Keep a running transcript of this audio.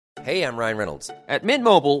Hey, I'm Ryan Reynolds. At Mint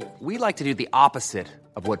Mobile, we like to do the opposite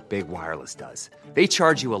of what Big Wireless does. They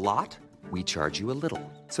charge you a lot, we charge you a little.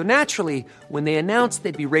 So naturally, when they announced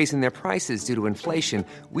they'd be raising their prices due to inflation,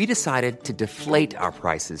 we decided to deflate our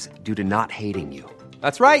prices due to not hating you.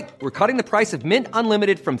 That's right. We're cutting the price of Mint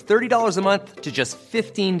Unlimited from $30 a month to just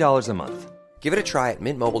 $15 a month. Give it a try at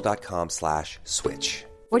mintmobile.com/switch.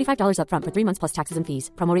 $45 up front for 3 months plus taxes and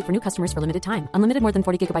fees. Promo rate for new customers for limited time. Unlimited more than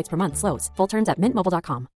 40 gigabytes per month. Slows full terms at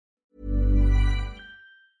mintmobile.com.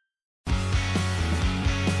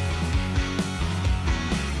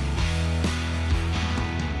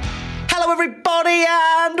 Hello, everybody,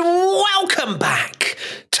 and welcome back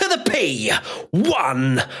to the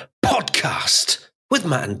P1 podcast with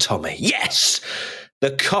Matt and Tommy. Yes,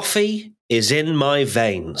 the coffee is in my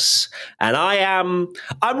veins, and I'm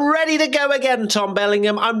ready to go again, Tom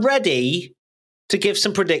Bellingham. I'm ready to give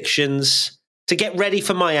some predictions, to get ready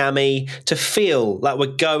for Miami, to feel like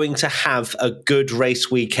we're going to have a good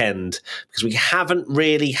race weekend, because we haven't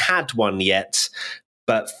really had one yet.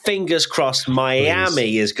 But fingers crossed,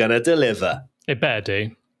 Miami is going to deliver. It better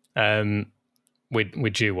do. We're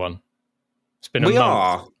due one. It's been a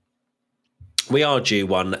month. We are due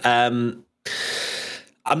one. I'm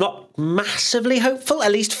not massively hopeful,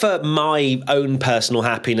 at least for my own personal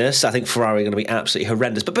happiness. I think Ferrari are going to be absolutely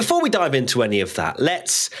horrendous. But before we dive into any of that,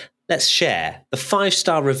 let's share the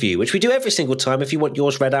 5-star review, which we do every single time. If you want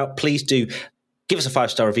yours read out, please do. Give us a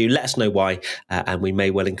 5-star review. Let us know why, and we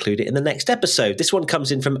may well include it in the next episode. This one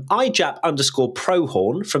comes in from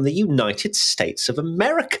IJAP_Prohorn from the United States of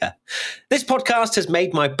America. This podcast has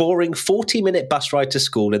made my boring 40-minute bus ride to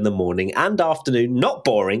school in the morning and afternoon not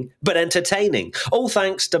boring, but entertaining. All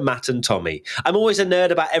thanks to Matt and Tommy. I'm always a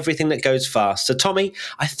nerd about everything that goes fast. So, Tommy,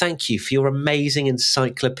 I thank you for your amazing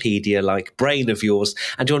encyclopedia-like brain of yours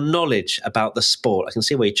and your knowledge about the sport. I can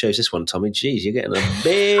see why you chose this one, Tommy. Jeez, you're getting a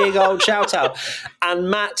big old shout-out. And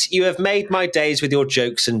Matt, you have made my days with your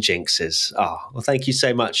jokes and jinxes. Well, thank you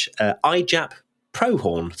so much, IJAP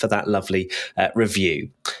Prohorn, for that lovely review.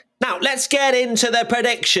 Now, let's get into the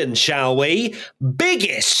prediction, shall we?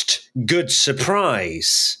 Biggest good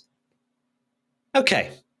surprise. Okay,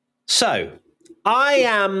 so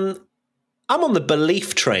I'm on the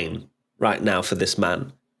belief train right now for this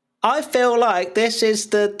man. I feel like this is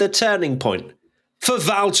the turning point for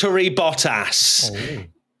Valtteri Bottas. Oh.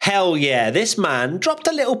 Hell yeah, this man dropped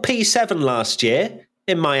a little P7 last year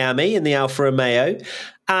in Miami in the Alfa Romeo.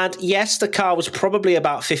 And yes, the car was probably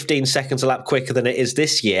about 15 seconds a lap quicker than it is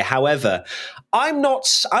this year. However, I'm not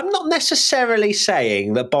necessarily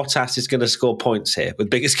saying that Bottas is going to score points here with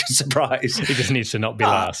biggest good surprise. He just needs to not be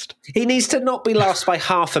last. He needs to not be last by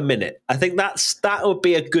half a minute. I think that would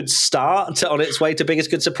be a good start on its way to biggest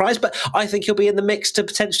good surprise. But I think he'll be in the mix to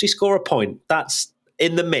potentially score a point. That's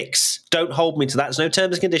in the mix. Don't hold me to that. There's no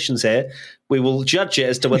terms and conditions here. We will judge it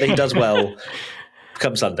as to whether he does well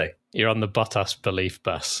come Sunday. You're on the Bottas belief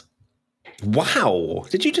bus. Wow.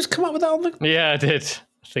 Did you just come up with that on the... Yeah, I did.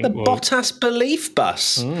 Bottas belief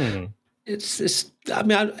bus. It's. I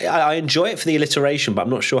mean, I enjoy it for the alliteration, but I'm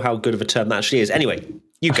not sure how good of a term that actually is. Anyway,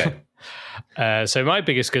 you go. So my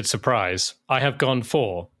biggest good surprise, I have gone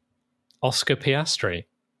for Oscar Piastri.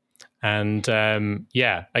 And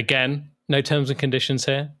again, no terms and conditions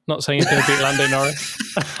here. Not saying he's going to beat Lando Norris.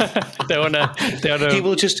 He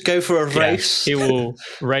will just go for a race. He will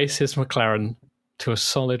race his McLaren to a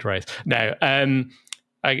solid race. No,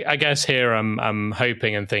 I guess here I'm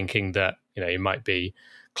hoping and thinking that he might be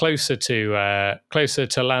closer to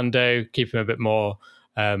Lando, keep him a bit more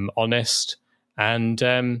honest, and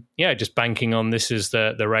just banking on this is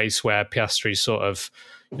the race where Piastri sort of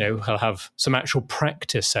he'll have some actual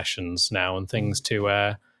practice sessions now and things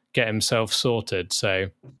to get himself sorted. So,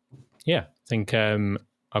 I think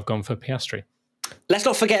I've gone for Piastri. Let's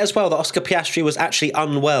not forget as well that Oscar Piastri was actually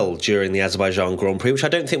unwell during the Azerbaijan Grand Prix, which I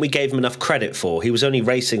don't think we gave him enough credit for. He was only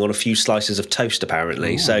racing on a few slices of toast,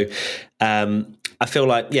 apparently. Ooh. So I feel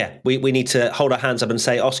like, we need to hold our hands up and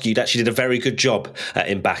say, Oscar, you actually did a very good job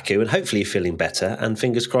in Baku, and hopefully you're feeling better. And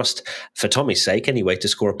fingers crossed, for Tommy's sake anyway, to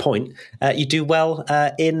score a point, you do well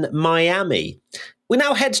in Miami. We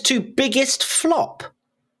now head to biggest flop.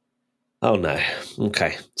 Oh, no.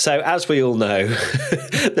 Okay. So, as we all know,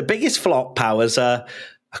 the biggest flop powers are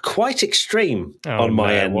quite extreme on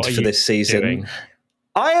my end for this season. Doing?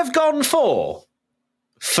 I have gone for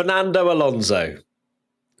Fernando Alonso.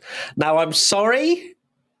 Now, I'm sorry.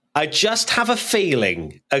 I just have a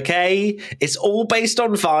feeling, okay? It's all based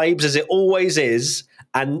on vibes, as it always is.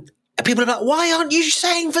 And people are like, why aren't you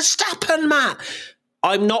saying Verstappen, Matt?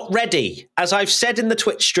 I'm not ready. As I've said in the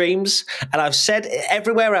Twitch streams, and I've said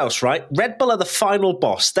everywhere else, right? Red Bull are the final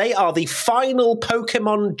boss. They are the final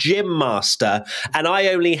Pokemon gym master, and I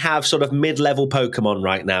only have sort of mid-level Pokemon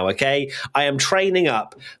right now, okay? I am training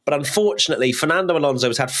up, but unfortunately, Fernando Alonso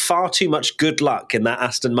has had far too much good luck in that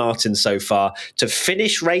Aston Martin so far to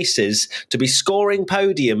finish races, to be scoring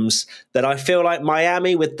podiums, that I feel like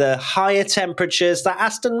Miami, with the higher temperatures, that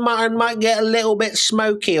Aston Martin might get a little bit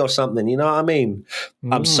smoky or something, you know what I mean?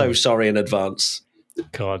 I'm so sorry in advance.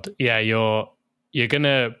 God, yeah, you're going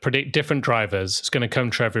to predict different drivers. It's going to come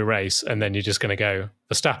to every race, and then you're just going to go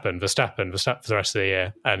Verstappen for the rest of the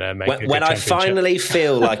year. And make when I finally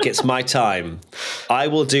feel like it's my time, I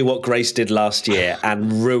will do what Grace did last year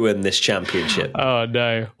and ruin this championship. Oh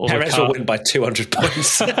no! Perez will win by 200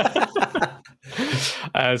 points.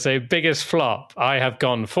 So biggest flop, I have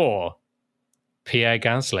gone for Pierre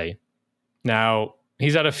Gasly. Now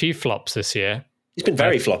he's had a few flops this year. He's been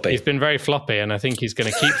very floppy. He's been very floppy, and I think he's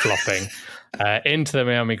going to keep flopping into the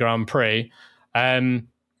Miami Grand Prix.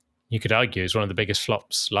 You could argue he's one of the biggest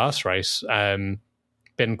flops last race.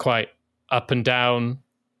 Been quite up and down,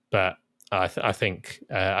 but I think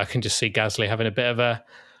I can just see Gasly having a bit of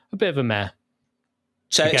a meh.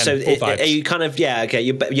 So are you kind of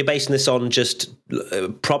You're basing this on just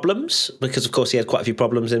problems, because of course he had quite a few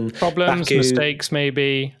problems in Baku. Mistakes,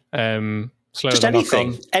 maybe. Slower just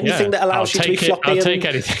anything that allows you to be floppy. I'll take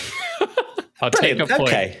anything. I'll take a point.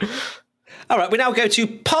 Okay. All right, we now go to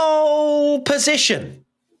pole position.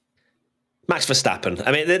 Max Verstappen.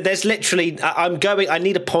 I mean, there's literally, I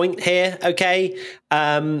need a point here, okay?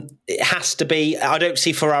 It has to be. I don't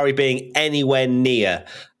see Ferrari being anywhere near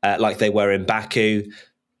like they were in Baku.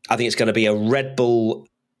 I think it's going to be a Red Bull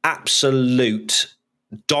absolute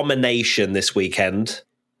domination this weekend.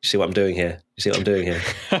 You see what I'm doing here?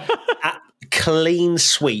 Clean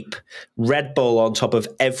sweep. Red Bull on top of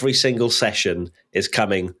every single session is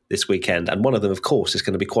coming this weekend. And one of them, of course, is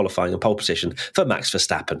going to be qualifying a pole position for Max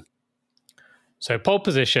Verstappen. So pole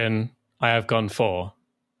position, I have gone for,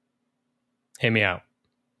 hear me out,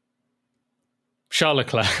 Charles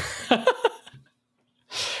Leclerc.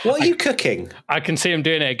 What are you cooking? I can see him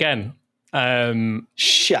doing it again.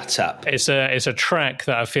 Shut up. It's a track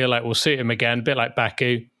that I feel like will suit him again, a bit like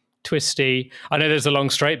Baku. Twisty. I know there's a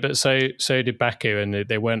long straight, but so did Baku, and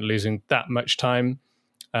they weren't losing that much time.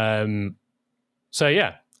 So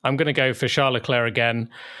yeah, I'm going to go for Charles Leclerc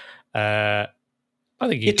again. I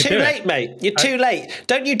think you're too late, mate. You're too late.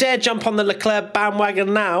 Don't you dare jump on the Leclerc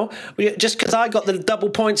bandwagon now. Just because I got the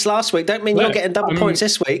double points last week, don't mean you're getting double points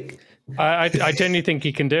this week. I genuinely think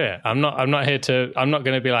he can do it. I'm not going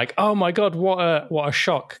to be like, oh my god, what a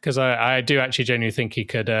shock, because I do actually genuinely think he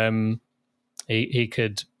could. He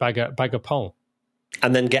could bag a pole.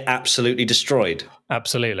 And then get absolutely destroyed.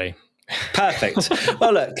 Absolutely. Perfect.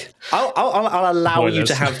 Well, look, I'll allow you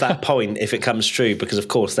to have that point if it comes true, because, of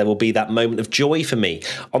course, there will be that moment of joy for me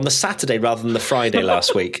on the Saturday rather than the Friday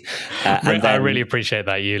last week. I really appreciate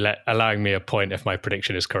that, allowing me a point if my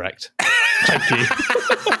prediction is correct. Thank you.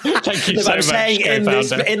 Thank you so much. Saying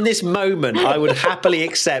in this moment, I would happily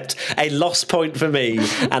accept a lost point for me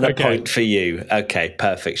and a point for you. Okay,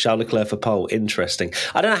 perfect. Charles Leclerc for pole. Interesting.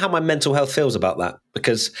 I don't know how my mental health feels about that,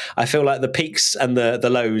 because I feel like the peaks and the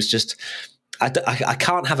lows just... I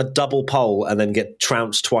can't have a double pole and then get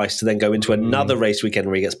trounced twice to then go into another race weekend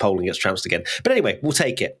where he gets pole and gets trounced again. But anyway, we'll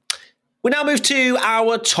take it. We now move to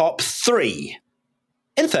our top three.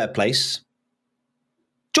 In third place,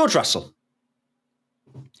 George Russell.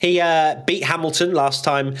 He beat Hamilton last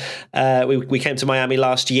time we came to Miami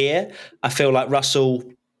last year. I feel like Russell,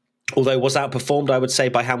 although was outperformed, I would say,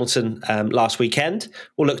 by Hamilton last weekend,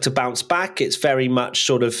 will look to bounce back. It's very much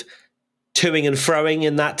sort of toing and froing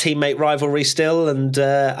in that teammate rivalry still. And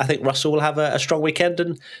I think Russell will have a strong weekend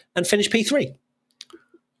and finish P3.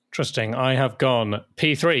 Interesting. I have gone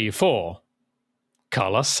P3 for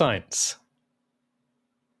Carlos Sainz.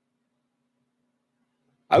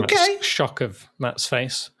 Okay. Shock of Matt's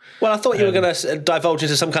face. Well, I thought you were going to divulge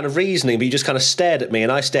into some kind of reasoning, but you just kind of stared at me,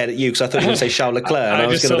 and I stared at you because I thought you were going to say Charles Leclerc. And I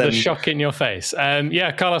was just saw the shock in your face.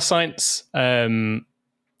 Carlos Sainz,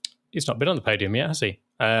 he's not been on the podium yet, has he?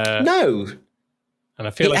 No. And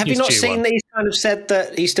I feel like have you not seen that he's kind of said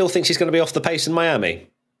that he still thinks he's going to be off the pace in Miami?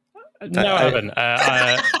 No, I haven't.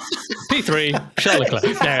 P3, Charles Leclerc.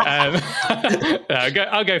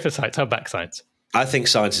 I'll go for Sainz. I'll back Sainz. I think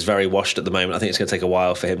Sainz is very washed at the moment. I think it's going to take a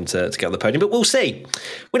while for him to get on the podium, but we'll see.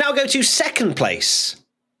 We now go to second place,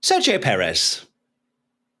 Sergio Perez.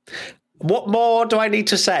 What more do I need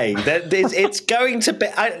to say? It's going to be...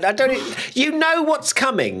 I don't... You know what's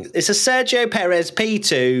coming. It's a Sergio Perez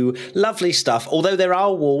P2. Lovely stuff. Although there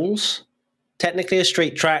are walls technically a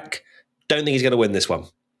street track. Don't think he's going to win this one.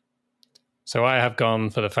 So I have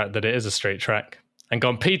gone for the fact that it is a straight track and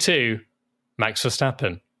gone P2, Max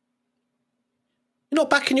Verstappen. You're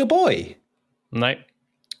not backing your boy. No,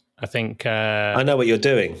 I think... I know what you're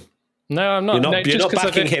doing. No, I'm not. You're not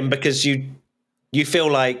backing him because you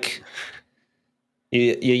feel like...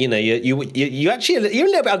 You're actually a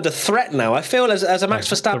little bit under threat now. I feel as a Max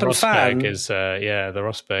Verstappen fan. The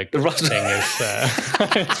Rosberg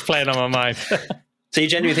thing is playing on my mind. So you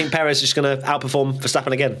genuinely think Perez is just going to outperform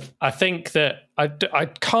Verstappen again? I think that I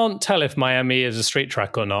can't tell if Miami is a street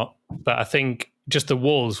track or not, but I think just the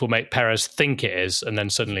walls will make Perez think it is, and then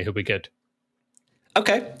suddenly he'll be good.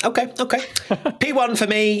 Okay. P1 for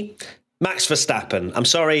me, Max Verstappen. I'm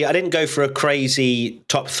sorry, I didn't go for a crazy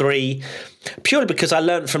top three, purely because I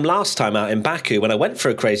learned from last time out in Baku when I went for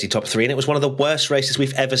a crazy top three, and it was one of the worst races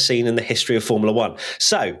we've ever seen in the history of Formula One.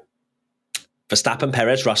 So, Verstappen,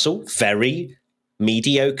 Perez, Russell, very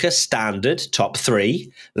mediocre standard top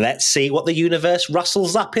three. Let's see what the universe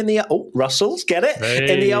rustles up in the... Oh, Russells, get it?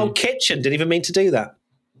 Hey. In the old kitchen. Didn't even mean to do that.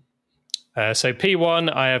 So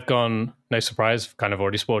P1, I have gone, no surprise, kind of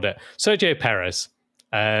already spoiled it. Sergio Perez.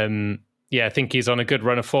 I think he's on a good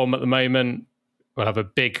run of form at the moment. We'll have a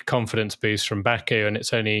big confidence boost from Baku, and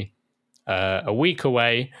it's only a week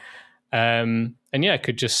away.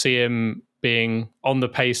 Could just see him being on the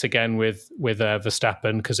pace again with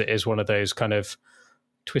Verstappen, because it is one of those kind of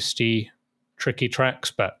twisty, tricky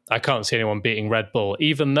tracks. But I can't see anyone beating Red Bull,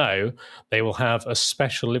 even though they will have a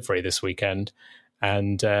special livery this weekend.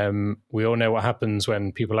 And we all know what happens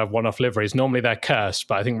when people have one-off liveries. Normally they're cursed,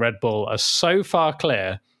 but I think Red Bull are so far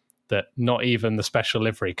clear that not even the special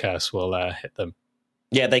livery curse will hit them.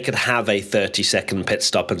 Yeah, they could have a 30-second pit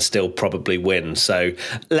stop and still probably win. So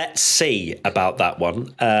let's see about that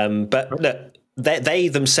one. But look, they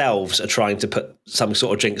themselves are trying to put some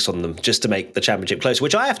sort of jinx on them just to make the championship closer,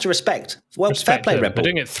 which I have to respect. Well, fair play, Red Bull.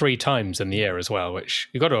 They're doing it 3 times in the year as well, which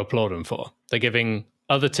you've got to applaud them for. They're giving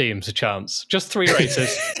other teams a chance. Just 3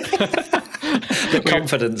 races. The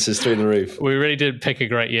confidence is through the roof. We really did pick a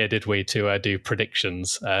great year, did we, to do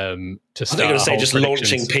predictions? To start. I think going to say just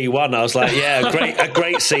launching P1. I was like, yeah, a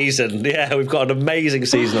great season. Yeah, we've got an amazing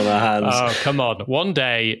season on our hands. Oh, come on. One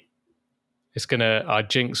day, our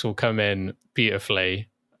jinx will come in beautifully.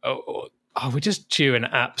 We're just due an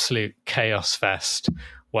absolute chaos fest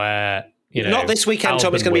where, not this weekend,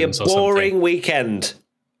 Tom. It's going to be a boring weekend.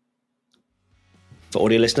 For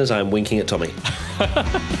audio listeners, I'm winking at Tommy.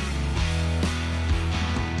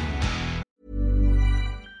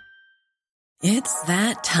 It's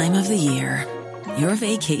that time of the year. Your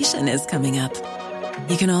vacation is coming up.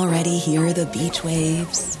 You can already hear the beach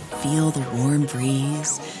waves, feel the warm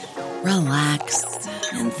breeze, relax,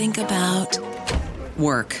 and think about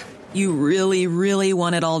work. You really, really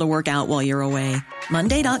want it all to work out while you're away.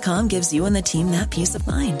 Monday.com gives you and the team that peace of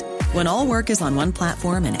mind. When all work is on one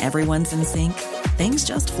platform and everyone's in sync, things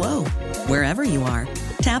just flow. Wherever you are,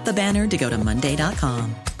 tap the banner to go to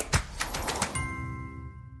Monday.com.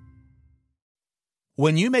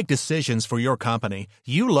 When you make decisions for your company,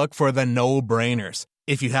 you look for the no-brainers.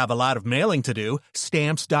 If you have a lot of mailing to do,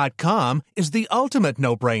 Stamps.com is the ultimate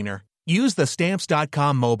no-brainer. Use the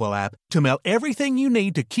Stamps.com mobile app to mail everything you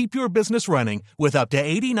need to keep your business running with up to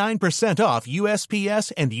 89% off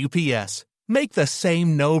USPS and UPS. Make the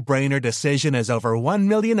same no-brainer decision as over 1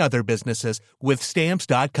 million other businesses with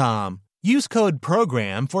Stamps.com. Use code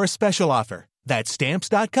PROGRAM for a special offer. That's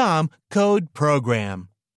Stamps.com, code PROGRAM.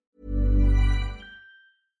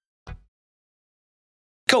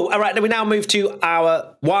 Cool. All right, then we now move to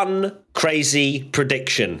our one crazy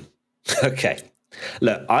prediction. Okay.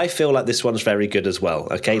 Look, I feel like this one's very good as well.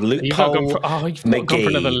 Okay, loophole. You've not gone for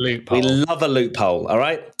another loophole. We love a loophole, all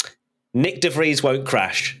right? Nick De Vries won't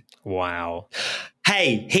crash. Wow.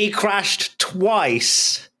 Hey, he crashed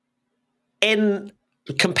twice in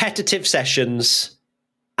competitive sessions,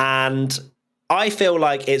 and I feel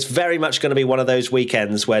like it's very much going to be one of those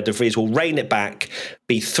weekends where De Vries will rein it back,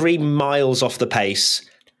 be 3 miles off the pace,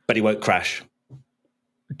 but he won't crash.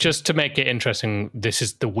 Just to make it interesting, this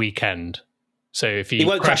is the weekend. So if he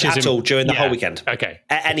won't crash at all during the whole weekend. Okay.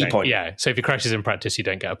 At any point. Yeah. So if he crashes in practice, you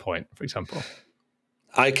don't get a point, for example.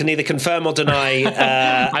 I can either confirm or deny.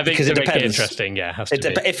 I think because it depends. Make it interesting, yeah. Has to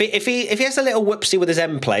be. But if he has a little whoopsie with his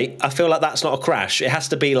end plate, I feel like that's not a crash. It has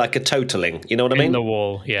to be like a totaling. You know what I mean? In the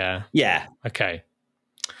wall, yeah. Yeah. Okay.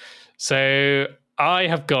 So I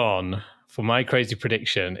have gone for my crazy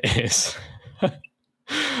prediction is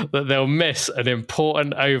that they'll miss an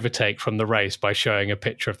important overtake from the race by showing a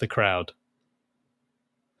picture of the crowd.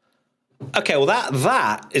 Okay, well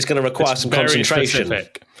that is going to require some concentration.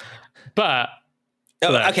 Specific. But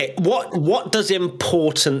Okay, what does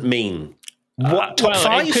important mean? What top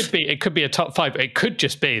five? It could be a top five. But it could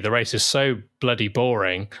just be the race is so bloody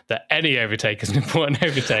boring that any overtake is an important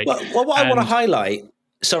overtake. Well, what I want to highlight,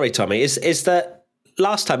 sorry, Tommy, is that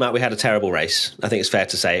last time out we had a terrible race. I think it's fair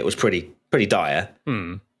to say it was pretty dire.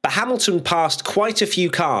 But Hamilton passed quite a few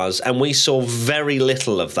cars, and we saw very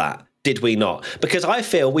little of that. Did we not? Because I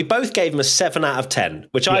feel we both gave him a 7 out of 10,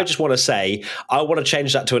 which I just want to say, I want to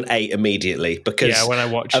change that to an 8 immediately because when I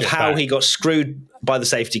watched of how he got screwed by the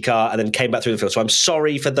safety car and then came back through the field. So I'm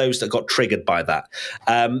sorry for those that got triggered by that.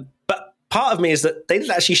 But part of me is that they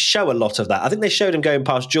didn't actually show a lot of that. I think they showed him going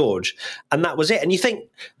past George, and that was it. And you think,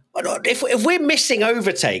 if we're missing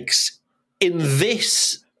overtakes in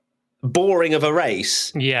this boring of a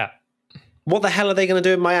race... Yeah. What the hell are they going to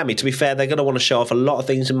do in Miami? To be fair, they're going to want to show off a lot of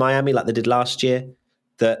things in Miami like they did last year.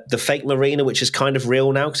 The fake marina, which is kind of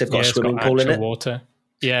real now because they've got a swimming pool in it. Water.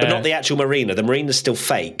 Yeah. But not the actual marina. The marina's still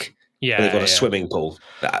fake. Yeah. But they've got a swimming pool.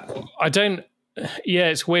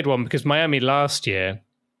 It's a weird one because Miami last year,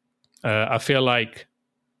 I feel like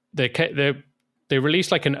they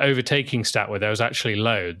released like an overtaking stat where there was actually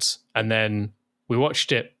loads. And then we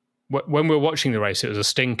watched it. When we were watching the race, it was a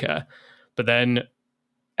stinker. But then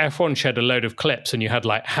F1 shared a load of clips and you had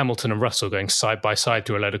like Hamilton and Russell going side by side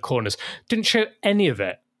through a load of corners. Didn't show any of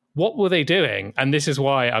it. What were they doing? And this is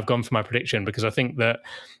why I've gone for my prediction, because I think that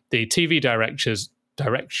the TV directors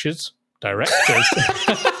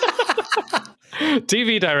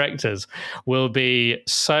TV directors will be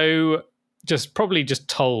so probably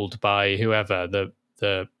told by whoever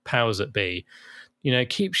the powers that be,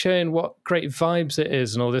 keep showing what great vibes it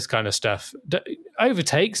is and all this kind of stuff.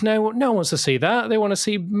 Overtakes, no one wants to see that. They want to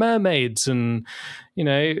see mermaids and,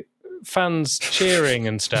 fans cheering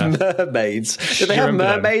and stuff. Mermaids? Did they have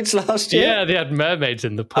mermaids last year? Yeah, they had mermaids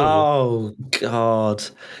in the pool. Oh, God.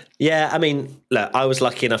 Yeah, I mean, look, I was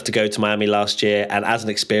lucky enough to go to Miami last year, and as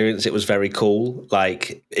an experience, it was very cool.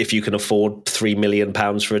 Like, if you can afford £3 million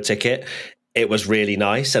for a ticket, it was really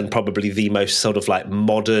nice and probably the most sort of like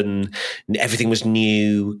modern, everything was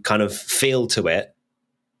new kind of feel to it.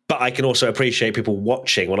 But I can also appreciate people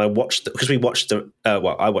watching when I watched because I watched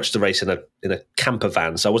the race in a camper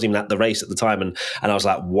van, so I wasn't even at the race at the time, and I was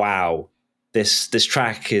like, wow, this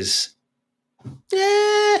track is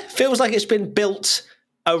feels like it's been built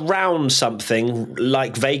around something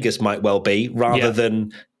like Vegas might well be, rather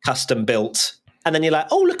than custom built. And then you're like,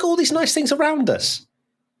 oh, look at all these nice things around us.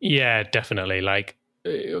 Yeah, definitely. Like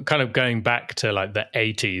kind of going back to like the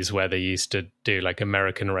 80s where they used to do like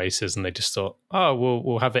American races and they just thought, oh,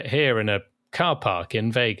 we'll have it here in a car park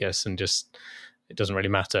in Vegas and just it doesn't really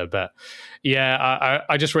matter. But yeah,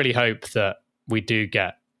 I just really hope that we do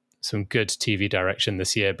get some good TV direction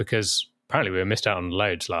this year because apparently we missed out on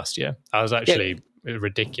loads last year. I was actually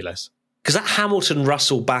ridiculous. Because that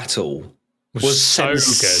Hamilton-Russell battle was so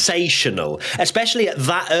sensational, especially at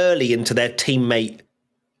that early into their teammate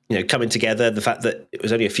coming together, the fact that it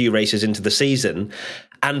was only a few races into the season,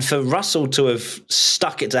 and for Russell to have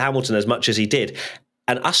stuck it to Hamilton as much as he did,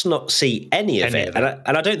 and us not see any of it.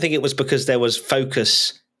 And I don't think it was because there was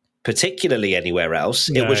focus particularly anywhere else.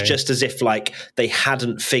 No. It was just as if like they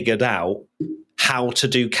hadn't figured out how to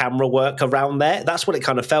do camera work around there. That's what it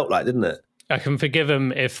kind of felt like, didn't it? I can forgive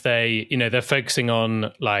them if they, they're focusing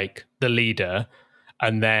on like the leader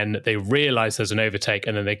and then they realize there's an overtake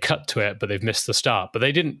and then they cut to it, but they've missed the start. But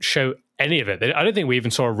they didn't show any of it. I don't think we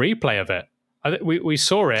even saw a replay of it. We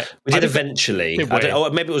saw it. We did eventually. Maybe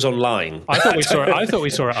it was online. I thought we saw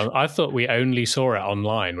it. I thought we only saw it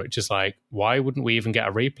online, which is like, why wouldn't we even get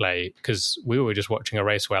a replay? Because we were just watching a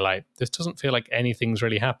race where like, this doesn't feel like anything's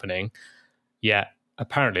really happening. Yet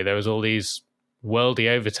apparently there was all these worldy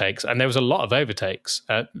overtakes, and there was a lot of overtakes.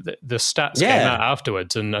 The stats came out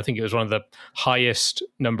afterwards, and I think it was one of the highest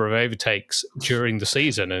number of overtakes during the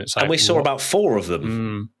season. And it's like, we saw about 4 of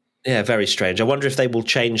them. Yeah, very strange. I wonder if they will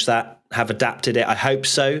change that, have adapted it. I hope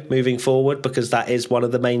so moving forward, because that is one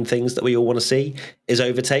of the main things that we all want to see is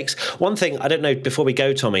overtakes. One thing, I don't know, before we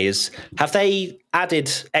go, Tommy, is have they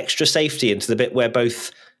added extra safety into the bit where both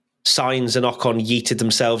Sainz and Ocon yeeted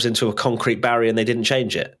themselves into a concrete barrier and they didn't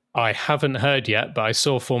change it? I haven't heard yet, but I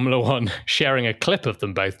saw Formula One sharing a clip of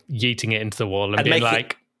them both yeeting it into the wall and being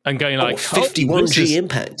like, and going like, 51G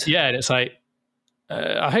impact. Yeah, and it's like,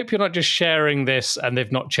 I hope you're not just sharing this and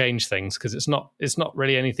they've not changed things, because it's not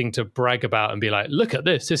really anything to brag about and be like, look at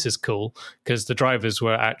this is cool, because the drivers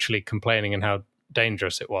were actually complaining and how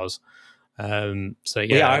dangerous it was. So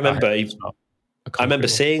yeah, I remember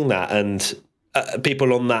seeing that, and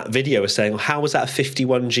people on that video were saying, how was that a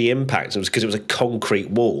 51G impact? It was because it was a concrete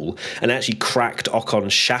wall and it actually cracked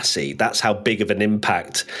Ocon's chassis. That's how big of an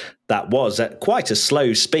impact that was at quite a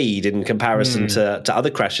slow speed in comparison to other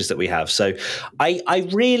crashes that we have. So I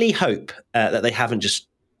really hope that they haven't just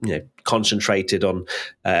concentrated on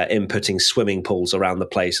inputting swimming pools around the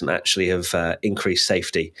place and actually have increased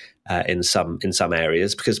safety in some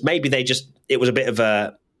areas, because maybe it was a bit of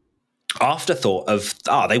a afterthought of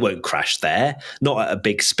they won't crash there, not at a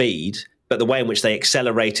big speed, but the way in which they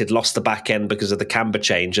accelerated, lost the back end because of the camber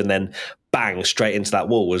change, and then bang straight into that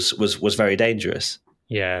wall was very dangerous.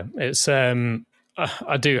 Yeah, it's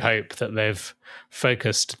I do hope that they've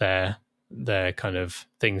focused their kind of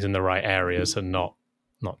things in the right areas and not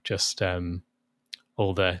just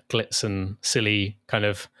all the glitz and silly kind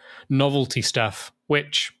of novelty stuff,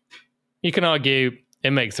 which you can argue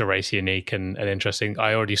it makes the race unique and interesting.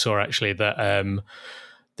 I already saw actually that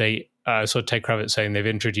they saw Ted Kravitz saying they've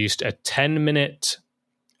introduced a 10-minute,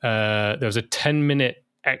 there was a 10-minute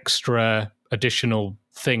extra additional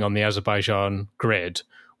thing on the Azerbaijan grid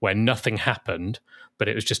where nothing happened, but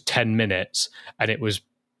it was just 10 minutes, and it was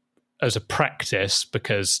as a practice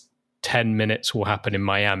because 10 minutes will happen in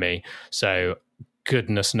Miami. So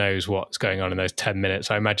goodness knows what's going on in those 10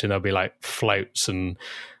 minutes. I imagine there'll be like floats and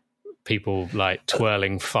people like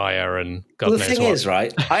twirling fire and God knows what. The thing is,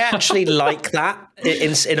 right, I actually like that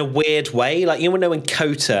in a weird way. Like, you know, in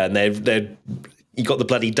COTA and they're you got the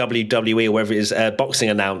bloody WWE or whatever it is, boxing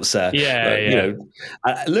announcer.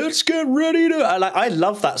 Let's get ready to. I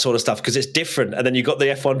love that sort of stuff because it's different. And then you got the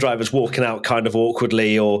F1 drivers walking out kind of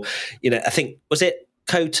awkwardly, or I think was it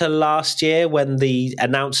COTA last year when the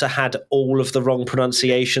announcer had all of the wrong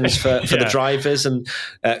pronunciations for the drivers, and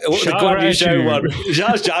the Guan Yu Zhou one,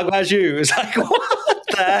 Zhao Guanyu. It's like, what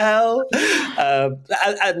the hell?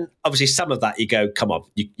 And obviously some of that you go, come on,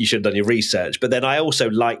 you should have done your research. But then I also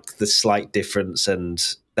like the slight difference and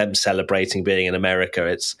them celebrating being in America.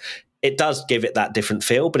 It does give it that different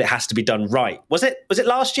feel, but it has to be done right. Was it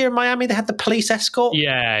last year in Miami they had the police escort?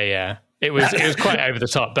 Yeah. It was quite over the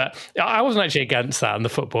top, but I wasn't actually against that and the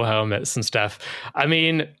football helmets and stuff. I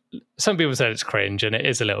mean, some people said it's cringe, and it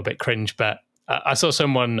is a little bit cringe, but I saw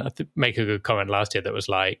someone make a good comment last year that was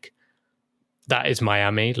like, that is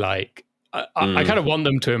Miami. Like, I kind of want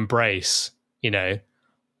them to embrace, the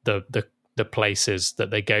places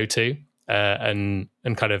that they go to and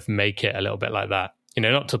kind of make it a little bit like that.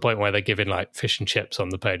 Not to the point where they're giving like fish and chips on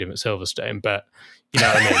the podium at Silverstone, but you know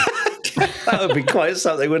what I mean? That would be quite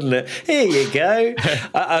something, wouldn't it? Here you go.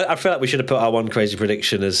 I feel like we should have put our one crazy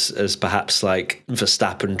prediction as perhaps like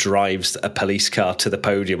Verstappen drives a police car to the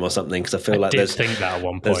podium or something, because I feel like there's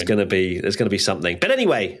going to be something. But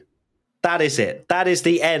anyway, that is it. That is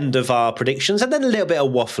the end of our predictions, and then a little bit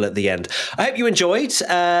of waffle at the end. I hope you enjoyed.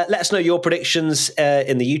 Let us know your predictions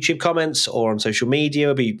in the YouTube comments or on social media.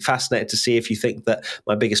 I'll be fascinated to see if you think that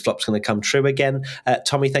my biggest flop's going to come true again.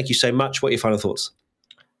 Tommy, thank you so much. What are your final thoughts?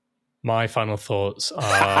 My final thoughts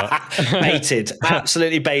are... Baited.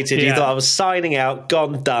 Absolutely baited. Yeah. You thought I was signing out,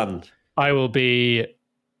 gone, done. I will be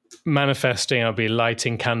manifesting. I'll be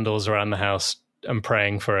lighting candles around the house and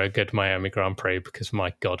praying for a good Miami Grand Prix, because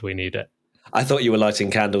my God, we need it. I thought you were lighting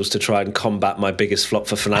candles to try and combat my biggest flop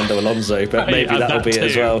for Fernando Alonso, but maybe that'll be it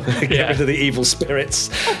as well. Get rid of the evil spirits.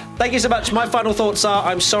 Thank you so much. My final thoughts are,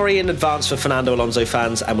 I'm sorry in advance for Fernando Alonso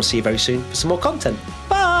fans, and we'll see you very soon for some more content.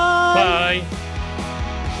 Bye! Bye!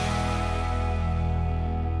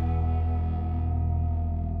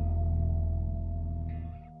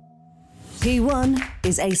 P1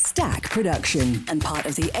 is a Stack production and part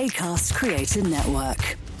of the Acast Creator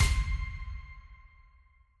Network.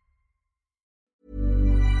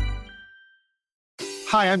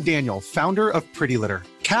 Hi, I'm Daniel, founder of Pretty Litter.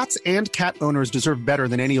 Cats and cat owners deserve better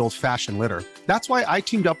than any old-fashioned litter. That's why I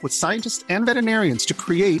teamed up with scientists and veterinarians to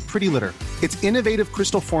create Pretty Litter. Its innovative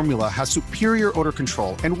crystal formula has superior odor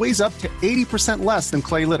control and weighs up to 80% less than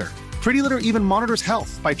clay litter. Pretty Litter even monitors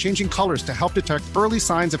health by changing colors to help detect early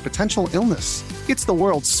signs of potential illness. It's the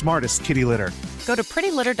world's smartest kitty litter. Go to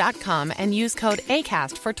prettylitter.com and use code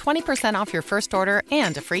ACAST for 20% off your first order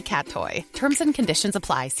and a free cat toy. Terms and conditions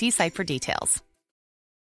apply. See site for details.